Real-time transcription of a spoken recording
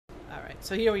All right,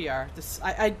 so here we are.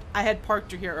 I had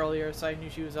parked her here earlier, so I knew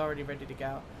she was already ready to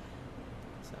go.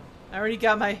 So I already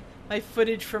got my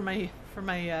footage for my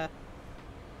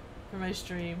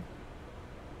stream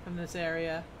from this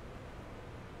area.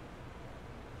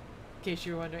 In case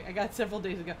you were wondering, I got several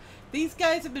days ago. These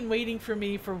guys have been waiting for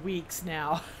me for weeks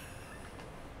now.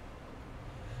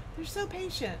 They're so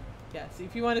patient. Yeah, see,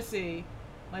 if you want to see,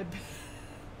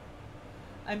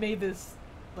 I made this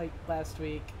like last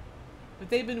week, but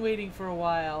they've been waiting for a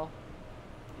while.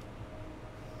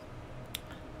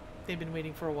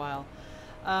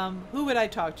 Who would I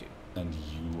talk to? And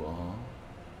you are?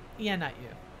 Yeah, not you.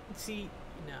 See,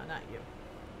 no, not you.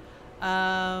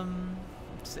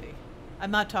 Let's see. I'm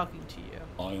not talking to you.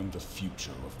 I am the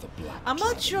future of the Black I'm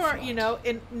not sure, Dragonflight. you know,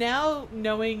 and now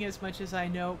knowing as much as I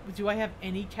know, do I have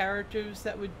any characters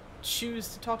that would choose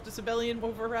to talk to Sibelian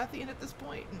over Rathian at this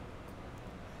point?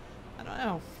 I don't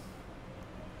know.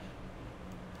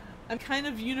 I'm kind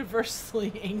of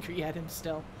universally angry at him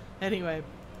still. Anyway.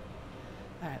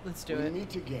 Alright, let's do it. We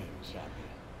meet again, champion.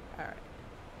 Alright.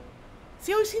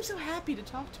 See, he always seems so happy to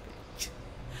talk to me.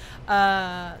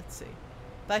 Let's see.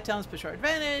 Black Talons push our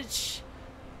advantage,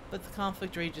 but the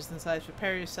conflict rages inside.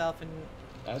 Prepare yourself and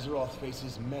Azeroth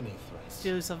faces many threats.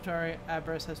 steel yourself to our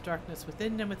Aberrus has darkness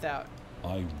within and without.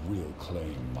 I will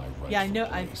claim my rightful Yeah, I know.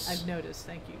 place. I've noticed.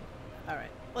 Thank you. All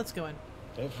right, let's go in.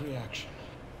 Every action.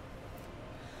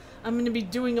 I'm going to be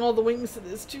doing all the wings to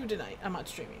this too tonight. I'm not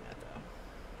streaming that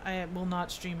though. I will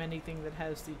not stream anything that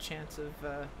has the chance of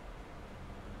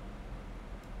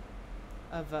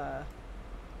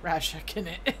Rashek in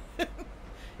it.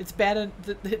 It's bad.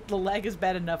 The lag is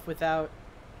bad enough without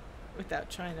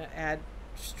trying to add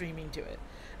streaming to it.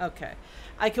 Okay,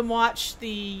 I can watch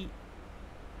the.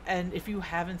 And if you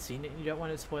haven't seen it, and you don't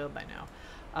want it spoiled by now.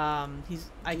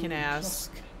 I can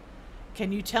ask.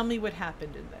 Can you tell me what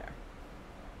happened in there?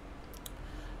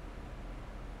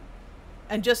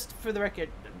 And just for the record,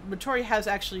 Matore has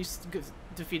actually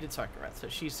defeated Sarkareth, so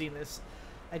she's seen this.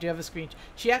 I do have a screen.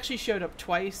 She actually showed up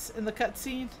twice in the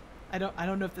cutscene. I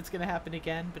don't know if that's going to happen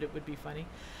again, but it would be funny.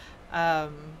 I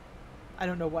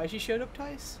don't know why she showed up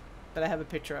twice, but I have a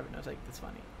picture of it, and I was like, that's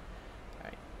funny. All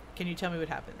right. Can you tell me what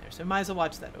happened there? So I might as well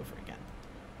watch that over again.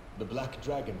 The Black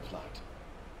Dragonflight.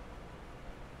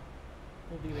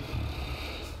 We'll be with you.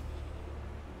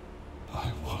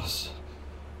 I was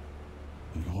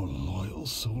your loyal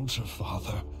soldier,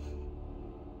 father.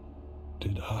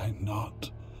 Did I not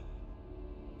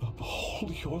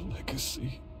uphold your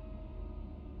legacy?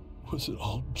 Was it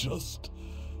all just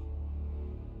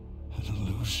an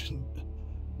illusion?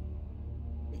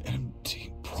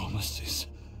 Empty promises,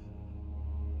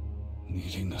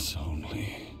 leading us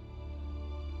only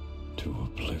to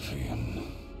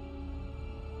oblivion.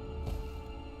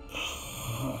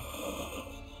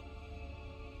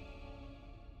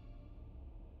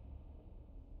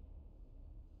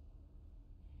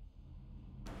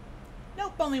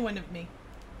 Nope, only one of me.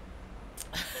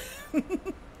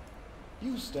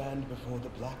 You stand before the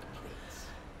Black Prince.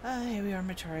 Here we are,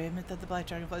 Matore. Admit that the Black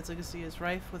Dragonflight's legacy is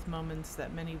rife with moments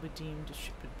that many would deem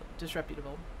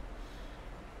disreputable,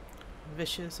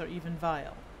 vicious, or even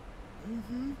vile.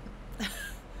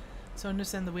 So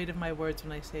understand the weight of my words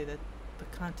when I say that the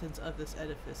contents of this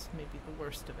edifice may be the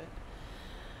worst of it.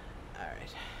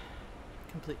 Alright.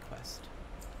 Complete quest.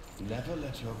 Never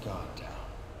let your guard down.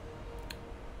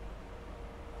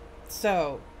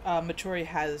 So, Matore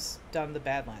has done the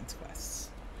Badlands quests.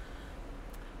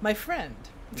 My friend,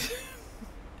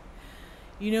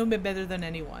 you know me better than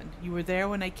anyone. You were there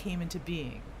when I came into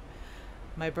being.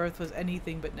 My birth was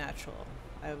anything but natural.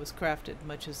 I was crafted,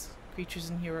 much as creatures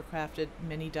in here were crafted.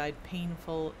 Many died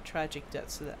painful, tragic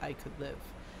deaths so that I could live.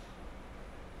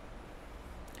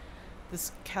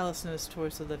 This callousness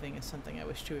towards the living is something I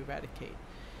wish to eradicate.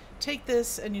 Take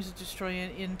this and use it to destroy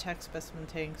any intact specimen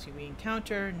tanks you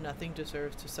encounter. Nothing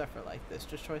deserves to suffer like this.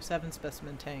 Destroy 7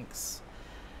 specimen tanks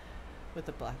with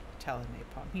a Black Talon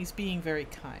napalm. He's being very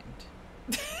kind.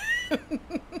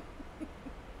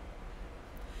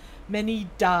 Many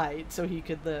died so he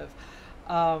could live.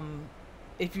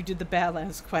 If you did the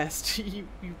Badlands quest,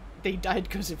 they died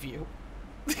because of you.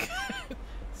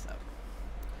 So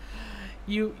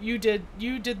you did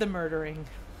the murdering.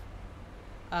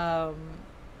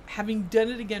 Having done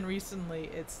it again recently,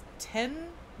 it's 10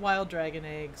 wild dragon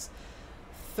eggs,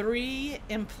 3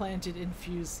 implanted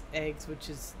infused eggs, which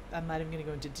is, I'm not even going to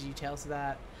go into details of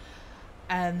that.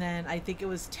 And then I think it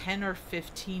was 10 or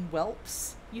 15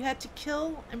 whelps you had to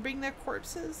kill and bring their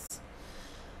corpses.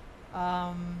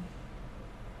 That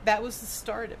was the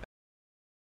start of it.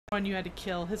 One you had to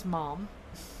kill his mom,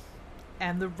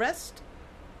 and the rest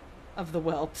of the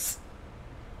whelps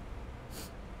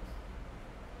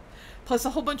plus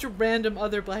a whole bunch of random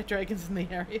other black dragons in the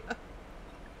area.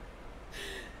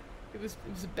 It was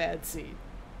a bad scene.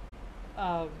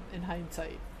 In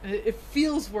hindsight, it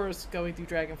feels worse going through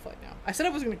Dragonflight now. I said I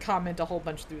was going to comment a whole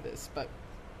bunch through this, but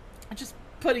I'm just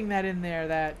putting that in there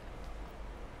that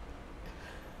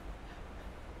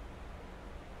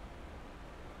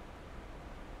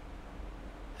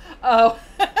oh.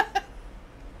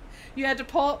 You had to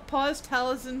pause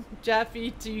Taliesin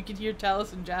Jaffe till you could hear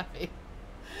Taliesin Jaffe.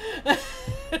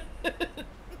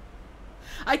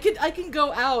 I can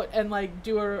go out and like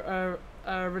do a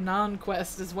renown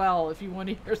quest as well if you want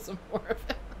to hear some more of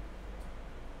it.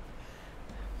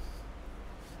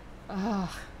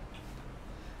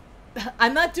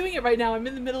 I'm not doing it right now. I'm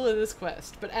in the middle of this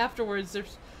quest, but afterwards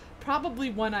there's probably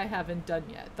one I haven't done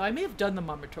yet. Though I may have done the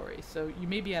Matore, so you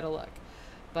may be out of luck.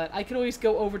 But I could always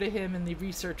go over to him in the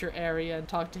researcher area and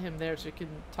talk to him there so he can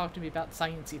talk to me about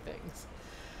sciencey things.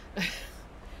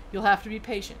 You'll have to be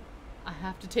patient. I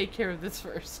have to take care of this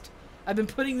first. I've been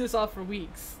putting this off for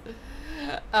weeks.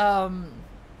 Let's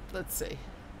see.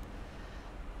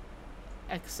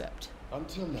 Accept.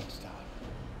 Until next time.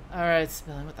 Alright,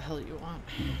 Spelling, what the hell do you want?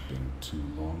 You've been too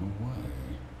long away.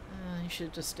 You should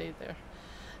have just stayed there.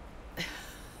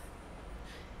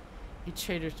 You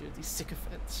traitors do these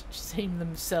sycophants, shame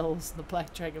themselves in the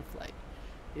Black Dragonflight.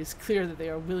 It is clear that they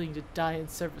are willing to die in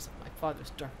service of my father's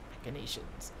dark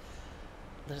machinations.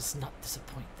 Let us not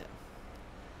disappoint them.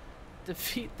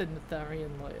 Defeat the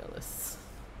Natharian loyalists.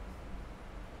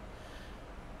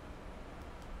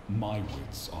 My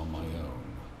wits are my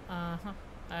own. Uh-huh.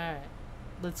 Alright.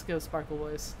 Let's go, Sparkle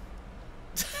Boys.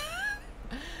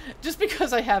 Just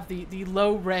because I have the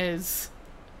low res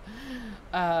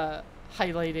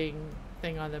highlighting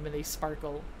thing on them and they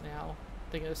sparkle now.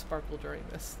 They're going to sparkle during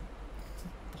this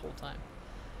the whole time.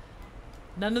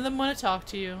 None of them want to talk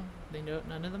to you. They know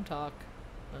none of them talk.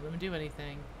 None of them do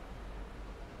anything.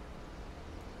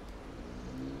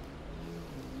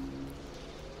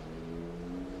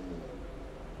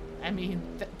 I mean,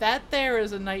 that there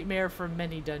is a nightmare for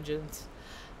many dungeons.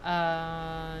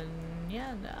 Yeah,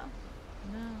 no.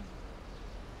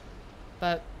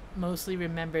 But mostly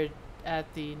remembered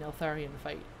at the Neltharion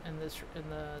fight in the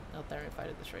Neltharion fight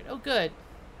at this rate. Oh, good.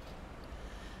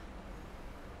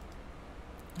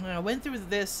 I went through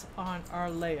this on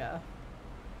Arlea.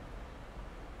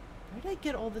 Where did I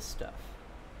get all this stuff?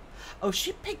 Oh,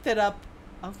 she picked it up.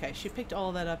 Okay, she picked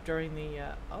all that up during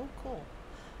the. Oh, cool.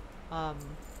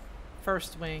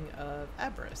 First wing of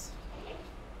Aberrus.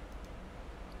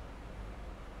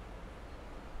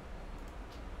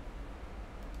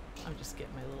 I'm just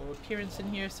getting my little appearance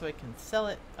in here so I can sell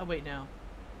it. Oh, wait, no.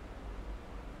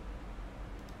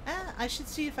 I should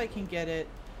see if I can get it.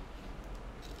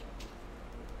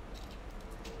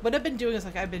 What I've been doing is,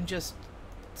 like, I've been just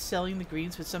selling the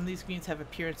greens, but some of these greens have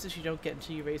appearances you don't get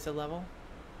until you raise the level.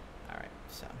 Alright,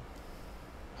 so.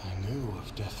 I knew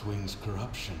of Deathwing's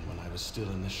corruption when I was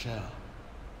still in the shell,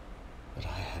 but I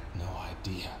had no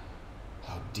idea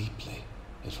how deeply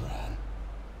it ran.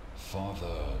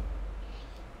 Father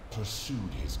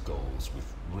pursued his goals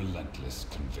with relentless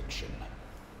conviction.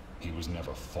 He was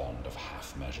never fond of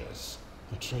half measures.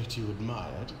 A trait you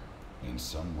admired? In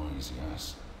some ways,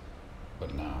 yes.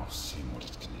 But now, seeing what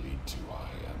it can lead to, I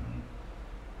am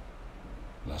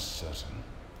less certain.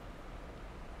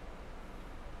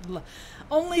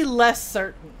 Only less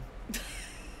certain.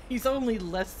 He's only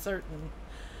less certain.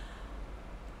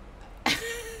 It's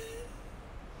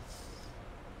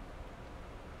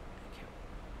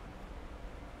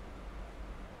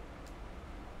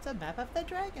a map of the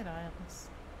Dragon Isles.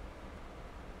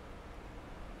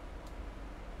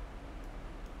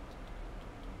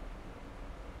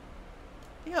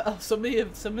 Yeah, oh, so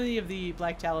many of the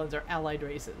Black Talons are allied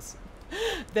races.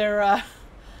 They're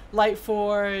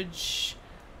Lightforge,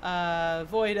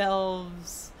 Void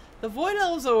Elves. The Void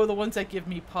Elves are the ones that give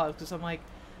me pause because I'm like,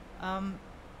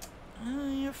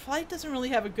 your flight doesn't really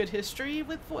have a good history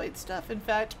with Void stuff. In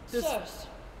fact, this. Sirs,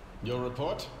 Your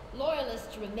report?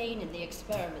 loyalists remain in the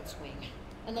experiments wing,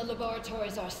 and the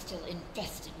laboratories are still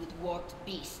infested with warped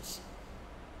beasts.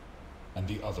 And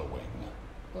the other wing?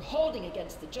 We're holding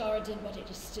against the Jarradin, but it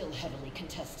is still heavily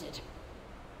contested.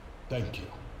 Thank you,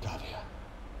 Kavia.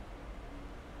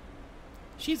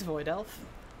 She's Void Elf.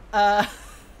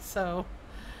 So.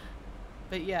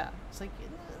 But yeah, it's like,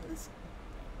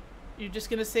 you're just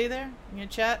gonna stay there? You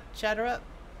gonna chat her up?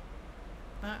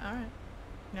 Alright.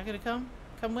 You're not gonna come?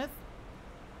 Come with?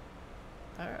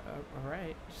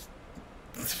 Alright.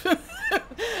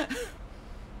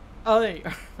 Oh, there you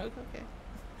are. Okay.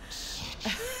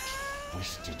 Such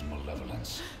twisted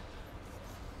malevolence.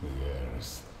 The air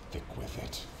is thick with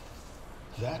it.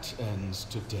 That ends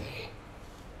today.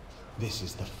 This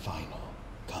is the final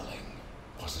culling.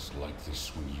 Was it like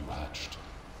this when you hatched?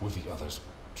 Were the others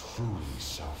truly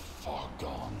so far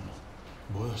gone?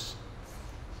 Worse,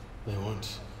 they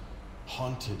weren't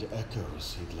haunted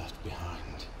echoes he'd left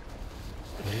behind.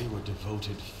 They were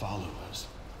devoted followers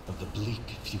of the bleak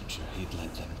future he'd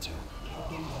led them to.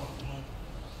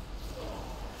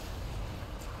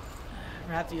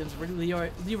 Rathian's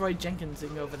Leroy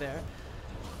Jenkinsing over there.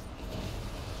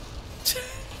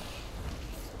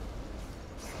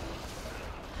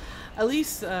 At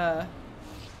least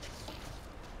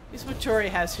Matore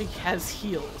has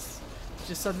heals, which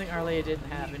is something Arlea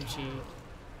didn't have, and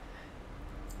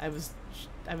I was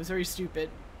very stupid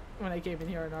when I came in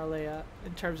here on Arlea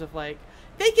in terms of like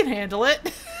they can handle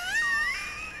it.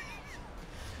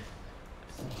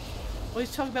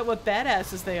 Always talk about what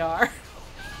badasses they are.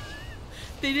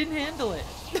 They didn't handle it.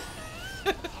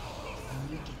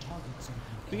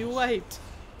 We wiped.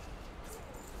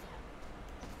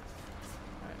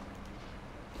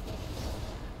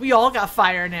 We all got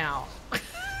fire now.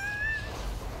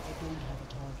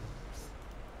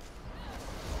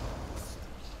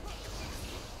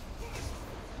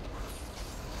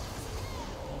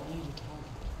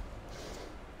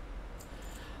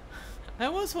 I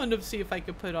almost wanted to see if I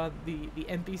could put on the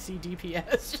NPC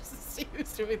DPS just to see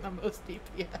who's doing the most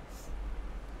DPS.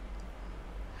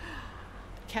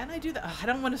 Can I do that? I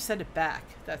don't want to set it back.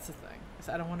 That's the thing.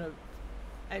 I don't want to.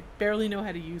 I barely know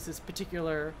how to use this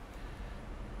particular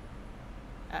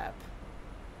app.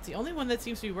 It's the only one that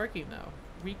seems to be working though.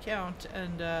 Recount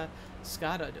and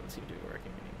SCADA don't seem to be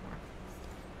working anymore.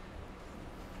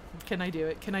 Can I do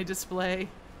it? Can I display?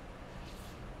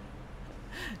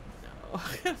 No.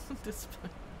 Display.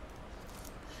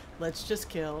 Let's just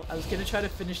kill. I was gonna try to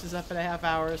finish this up in a half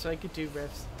hour so I could do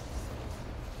riffs.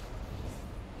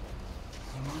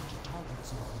 I need to target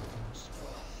something first.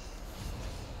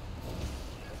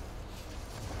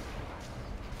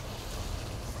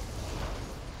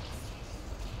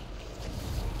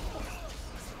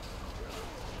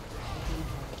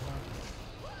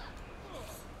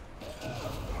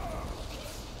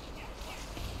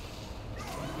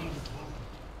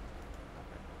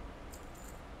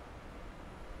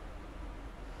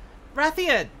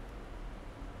 Rathian!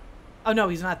 Oh no,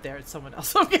 he's not there. It's someone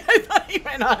else. Okay, I thought he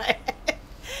went on.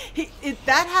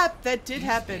 That did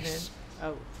happen in...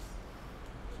 Oh.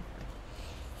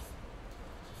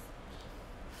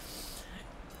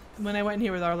 When I went in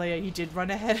here with Arlea, he did run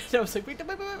ahead, and I was like, wait.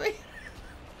 Alright.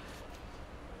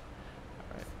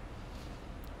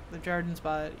 The Jarden's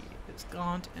body is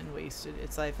gaunt and wasted,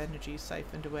 its life energy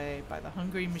siphoned away by the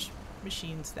hungry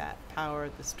machines that power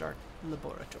this dark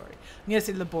laboratory. I'm going to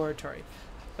say laboratory.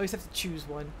 I always have to choose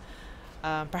one.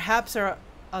 Perhaps there are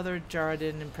other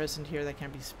Jarden imprisoned here that can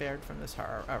be spared from this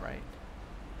horror. Alright.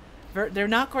 They're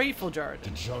not grateful, Jarden.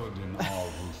 The Jarden are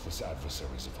ruthless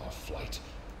adversaries of our flight.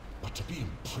 But to be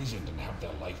imprisoned and have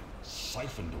their life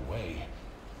siphoned away,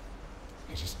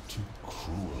 it is too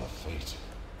cruel a fate.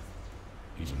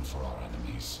 Even for our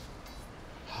enemies.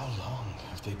 How long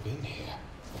have they been here?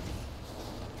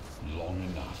 Long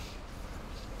enough.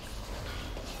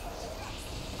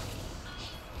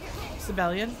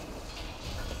 Civilian?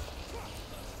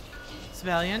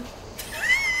 Civilian?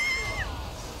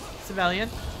 Civilian?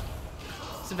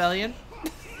 Civilian?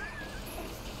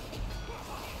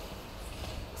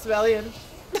 Civilian?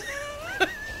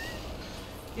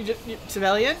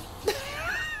 Civilian?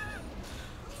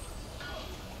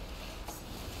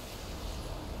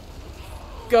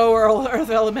 Go, Earth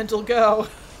Elemental, go.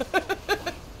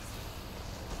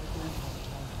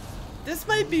 This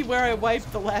might be where I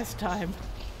wiped the last time.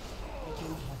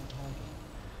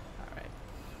 Alright.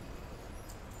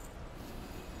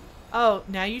 Oh,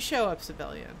 now you show up,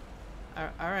 Civilian.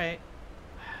 Alright.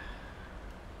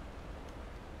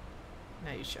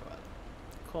 Now you show up.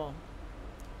 Cool.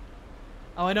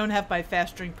 Oh, I don't have my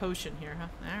fast drink potion here, huh?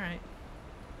 Alright.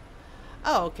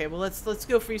 Oh, okay, well let's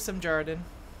go free some Jarden.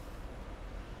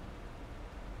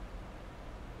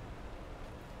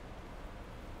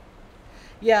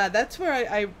 Yeah, that's where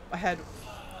I had...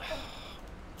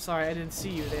 Sorry, I didn't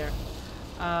see you there.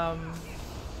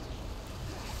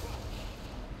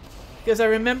 Because I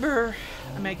remember...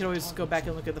 I mean, I could always go back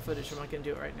and look at the footage. I'm not going to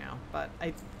do it right now. But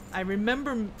I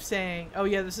remember saying, oh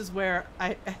yeah, this is where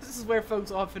folks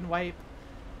often wipe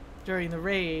during the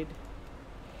raid.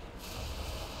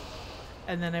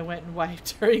 And then I went and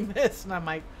wiped during this. And I'm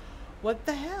like, what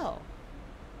the hell?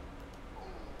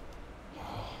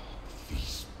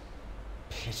 These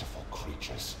pitiful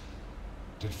creatures.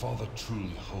 Did Father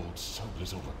truly hold so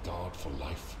little regard for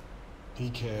life? He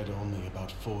cared only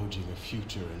about forging a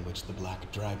future in which the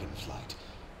Black Dragonflight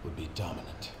would be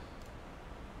dominant.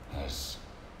 As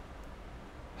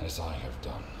I have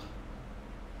done.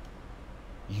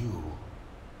 You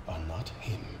are not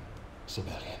him,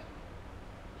 Civilian.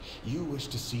 You wish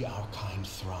to see our kind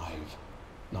thrive,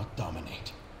 not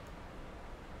dominate.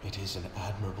 It is an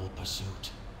admirable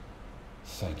pursuit.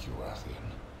 Thank you,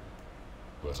 Rathian.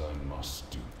 But I must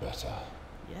do better.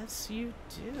 Yes, you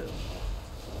do.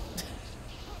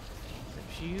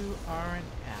 But you are an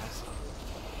asshole.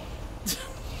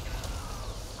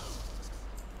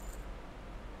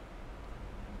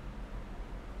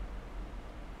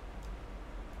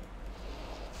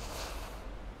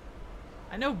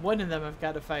 I know one of them I've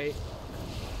got to fight.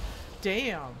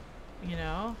 Damn. You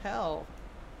know, hell.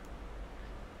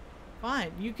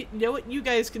 Fine. You know what? You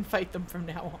guys can fight them from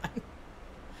now on.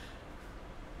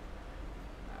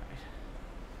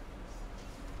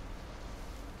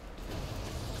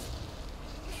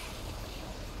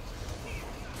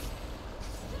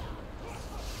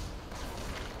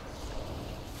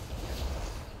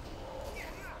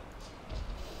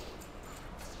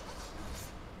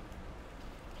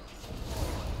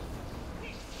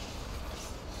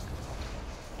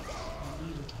 I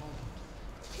need a target.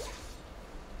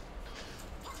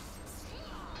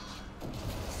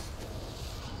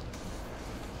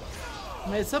 I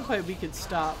mean, at some point we could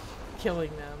stop killing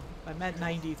them. I'm at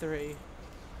 93.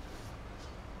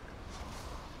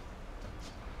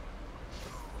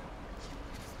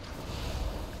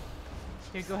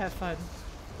 Here, go have fun.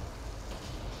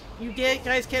 You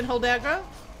guys can't hold aggro?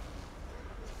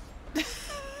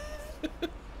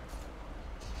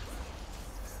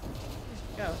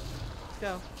 Go.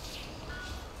 Go.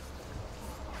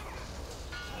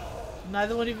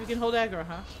 Neither one of you can hold aggro,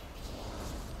 huh?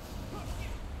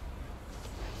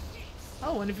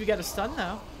 Oh, and if you got a stun,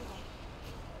 though.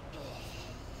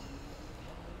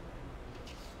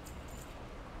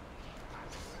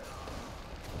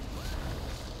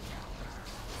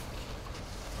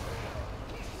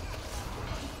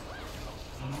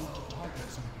 I need to target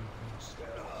something first. I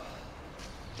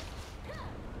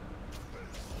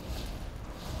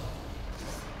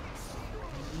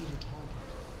need a target.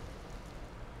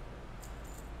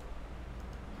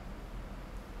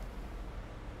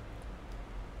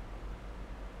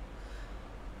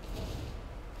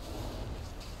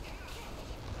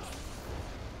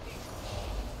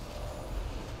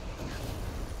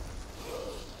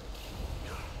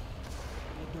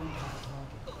 I don't have a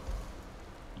target.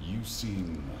 You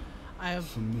seem I have.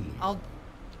 familiar. I'll.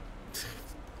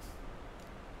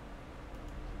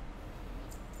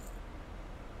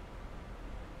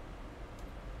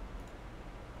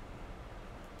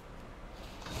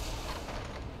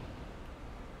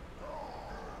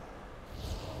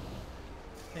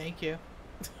 Thank you.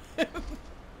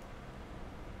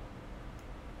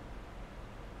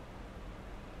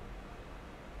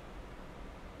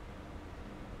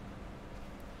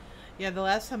 Yeah, the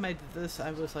last time I did this, I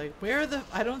was like, where are the...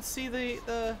 I don't see the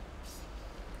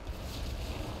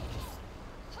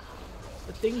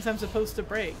things I'm supposed to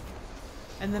break.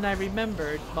 And then I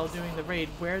remembered, while doing the raid,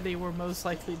 where they were most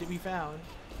likely to be found.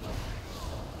 I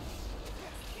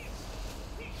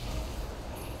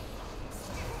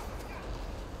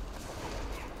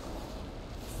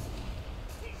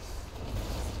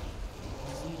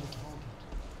need a target.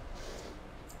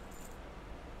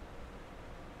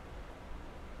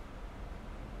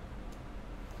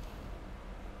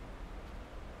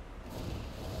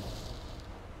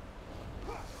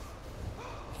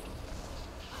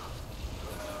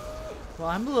 Well,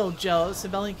 I'm a little jealous.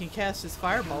 Civilian can cast his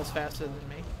fireballs faster than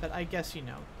me, but I guess you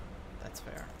know. That's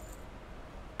fair.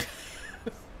 I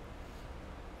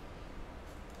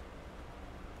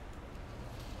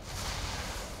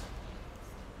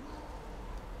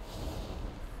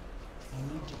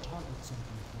need to target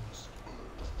something first.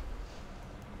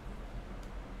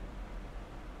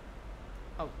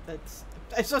 Oh, that's...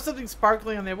 I saw something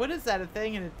sparkling on there. What is that, a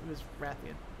thing? And it was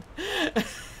Rathian.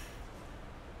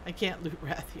 I can't loot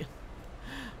Rathian.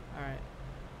 Alright.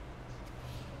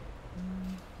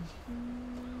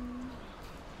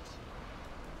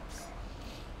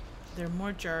 There are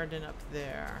more Jarden up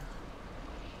there.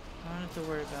 I don't have to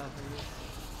worry about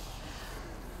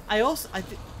these.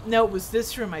 No, it was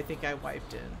this room I think I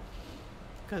wiped in.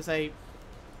 Because I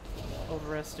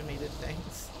overestimated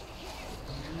things.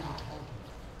 I need a target.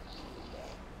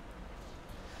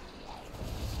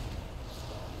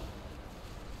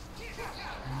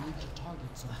 I need to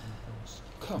target something first.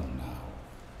 Come now.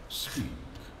 Speak.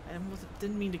 I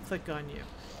didn't mean to click on you.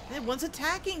 Hey, one's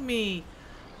attacking me!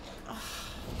 Ugh.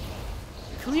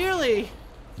 Clearly!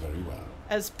 Very well.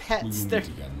 As We pets, will they're meet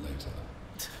again later.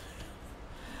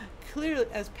 clearly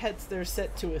as pets they're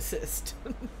set to assist,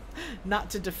 not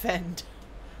to defend.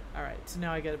 All right, so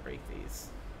now I gotta break these.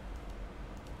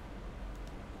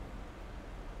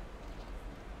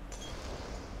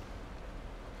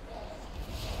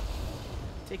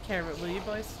 Take care of it, will you,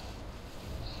 boys?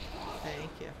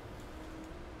 Thank you.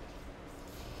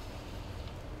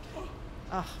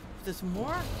 Oh, there's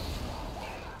more?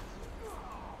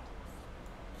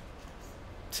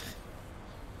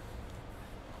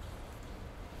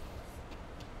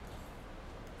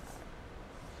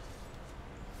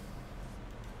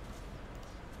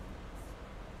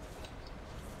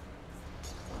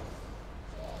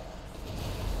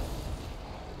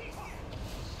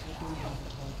 I don't have a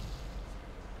target.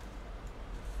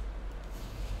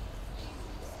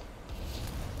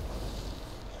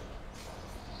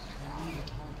 I need a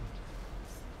target.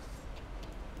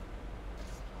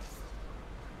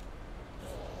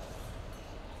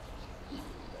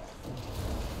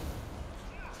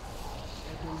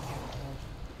 I don't have a target.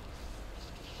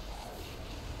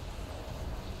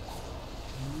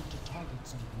 I need to target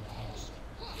something first.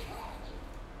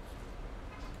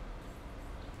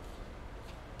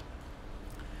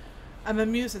 I'm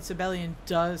amused that Sibelian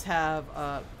does have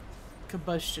a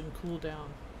combustion cooldown.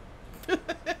 I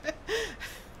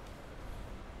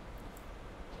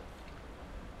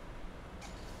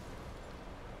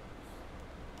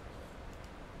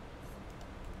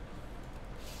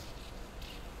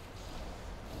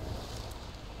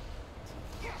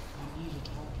need a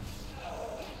target.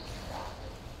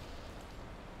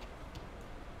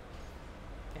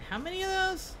 How many of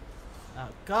those? Oh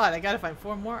god, I gotta find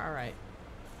 4 more? Alright.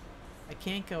 I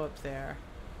can't go up there.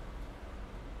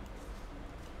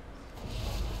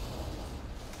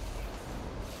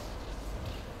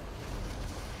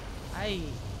 Aye.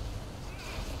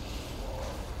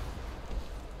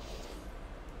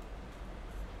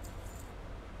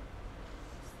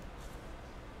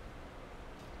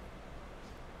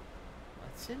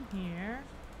 What's in here?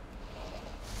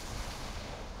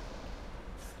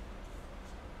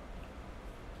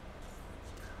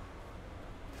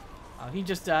 Oh, he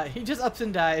just died. He just ups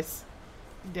and dies.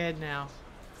 Dead now.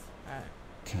 Alright.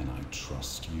 Can I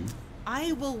trust you?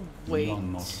 I will We wait. are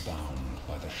not bound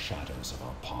by the shadows of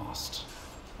our past.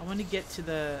 I want to get to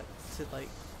the, like...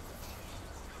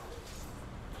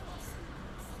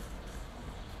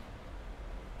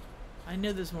 I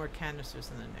know there's more canisters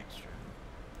in the next room.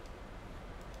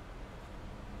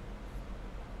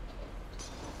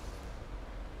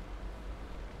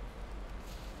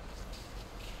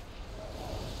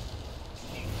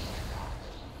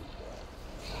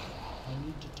 I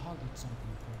need to target something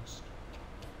first.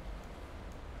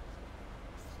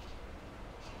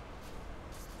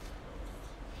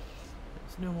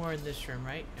 There's no more in this room,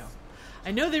 right? No.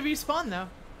 I know they respawn, though.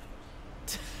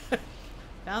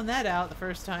 Found that out the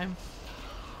first time.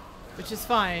 Which is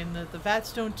fine. The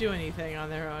bats don't do anything on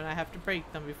their own. I have to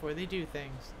break them before they do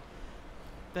things.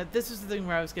 But this is the thing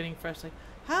where I was getting frustrated.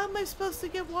 Like, how am I supposed to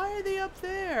get... Why are they up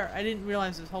there? I didn't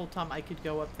realize this whole time I could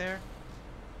go up there.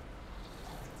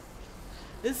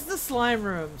 This is the slime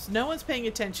rooms. No one's paying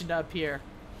attention to up here.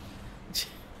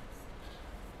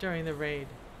 During the raid.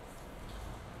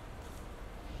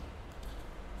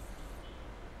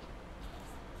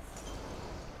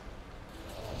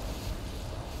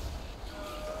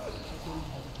 I don't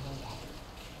have a target.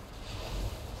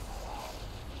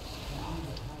 I need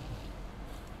a target.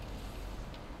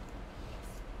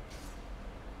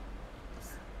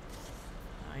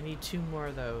 I need 2 more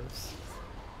of those.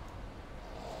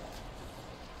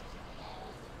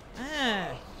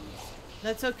 Ah,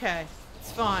 that's okay.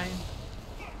 It's fine.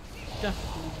 Don't- I don't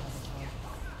have a target.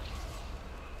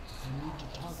 I need to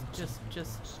target Just- something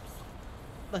just- first.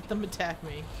 Let them attack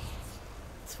me.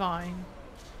 It's fine.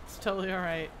 It's totally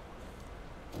alright.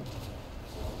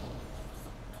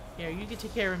 Here, you can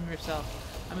take care of him yourself.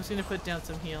 I'm just gonna put down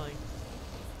some healing.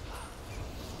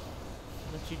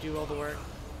 Let you do all the work.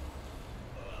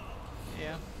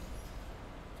 Yeah.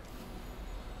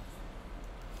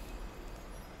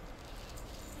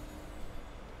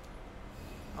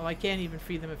 Oh, I can't even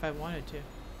free them if I wanted to.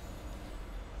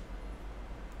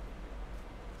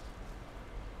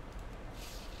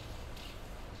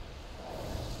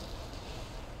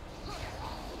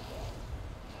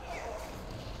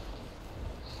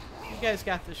 You guys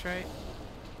got this, right?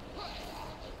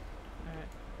 Alright.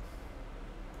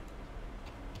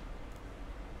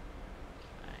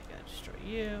 I gotta destroy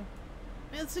you.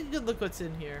 Man, let's take a good look what's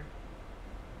in here.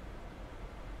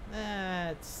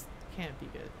 That's... can't be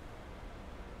good.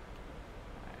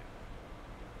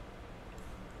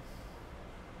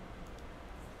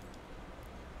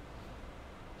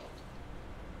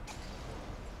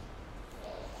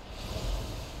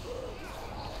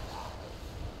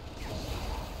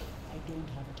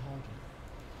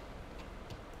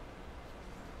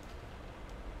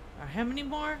 How many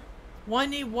more?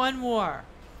 Need one more.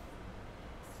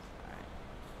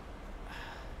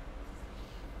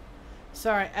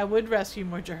 Sorry, I would rescue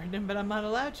more Jordan, but I'm not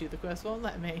allowed to. The quest won't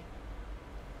let me.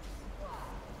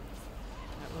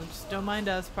 Right, well, just don't mind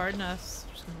us. Pardon us.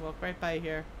 Just gonna walk right by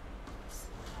here.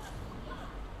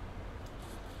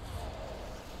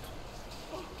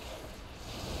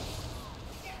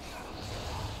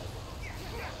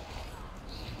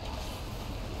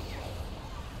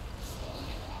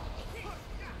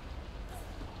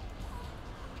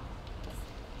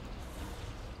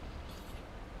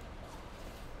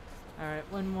 Alright,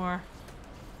 one more.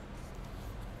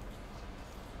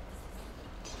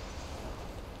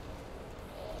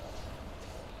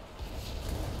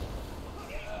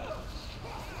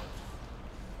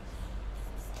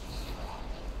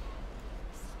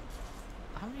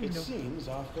 I don't even It know. seems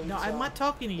our fates No, I'm are not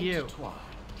talking to you. intertwined.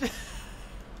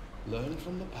 Learn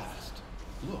from the past.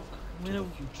 Look I'm to gonna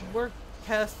the future. work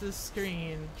past this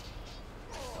screen.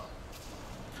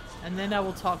 And then I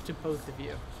will talk to both of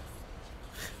you.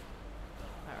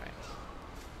 Alright.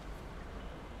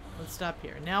 Let's stop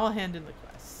here. Now I'll hand in the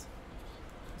quests.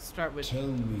 Let's start with Tell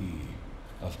me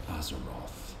of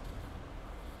Azeroth.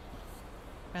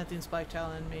 Pantheon's Black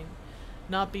Talon may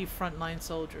not be frontline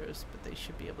soldiers, but they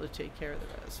should be able to take care of the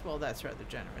rest. Well, that's rather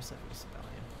generous of you, civilian.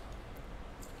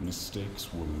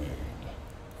 Mistakes were made.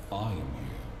 I am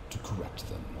here to correct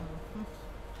them.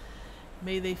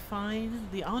 May they find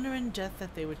the honor and death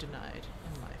that they were denied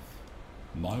in life.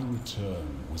 My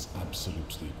return was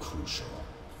absolutely crucial.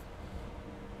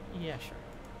 Yeah, sure.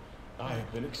 I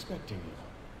have been expecting you.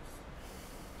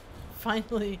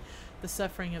 Finally, the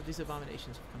suffering of these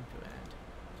abominations have come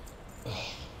to an end.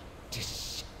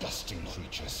 Disgusting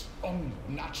creatures.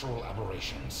 Unnatural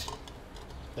aberrations.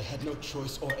 They had no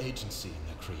choice or agency in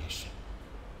their creation.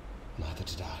 Neither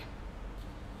did I.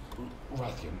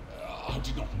 Rathian, I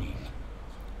did not mean.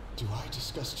 Do I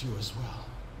disgust you as well?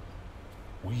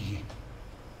 We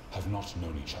have not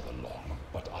known each other long,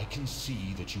 but I can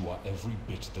see that you are every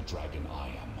bit the dragon I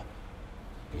am.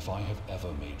 If I have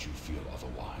ever made you feel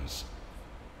otherwise,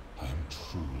 I am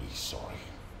truly sorry.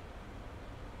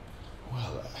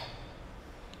 Well,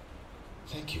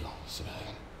 thank you,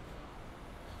 civilian.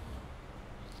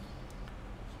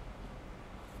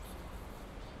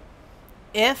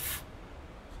 If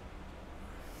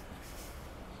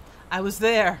I was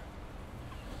there.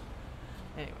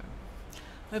 Anyway.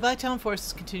 My Blacktown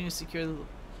forces continue to secure the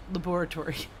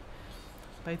laboratory.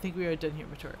 But I think we are done here,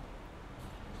 Matore.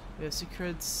 We have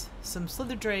secured some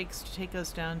slither drakes to take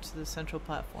us down to the central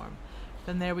platform.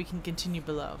 From there we can continue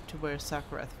below, to where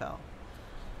Sakureth fell.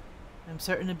 I'm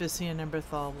certain Abyssia and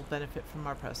Emberthal will benefit from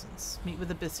our presence. Meet with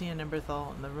Abyssia and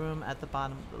Emberthal in the room at the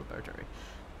bottom of the laboratory.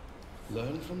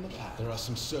 Learn from the past. There are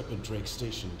some serpent drakes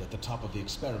stationed at the top of the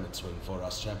experiment wing for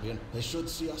us, champion. They should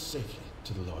see us safely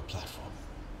to the lower platform.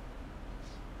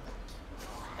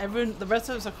 Everyone, the rest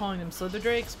of us are calling them slither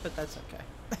drakes, but that's okay.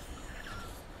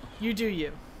 You do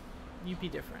you. You be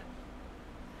different.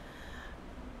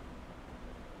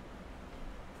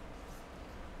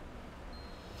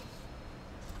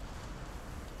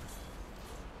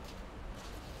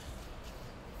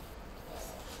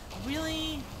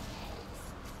 Really?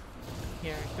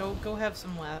 Here, go have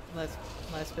some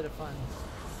last bit of fun.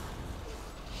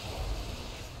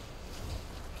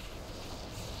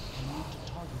 I need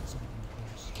to target something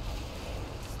first.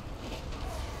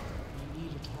 I need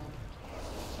a target.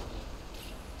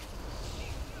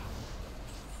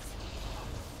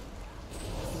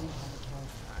 I don't have a target.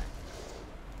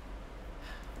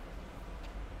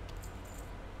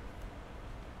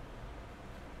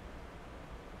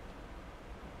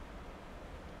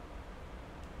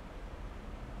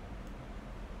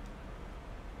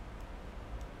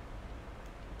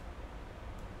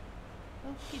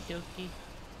 Okie dokie.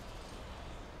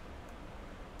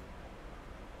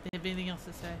 Do you have anything else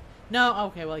to say? No?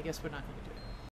 Okay, well I guess we're not going to do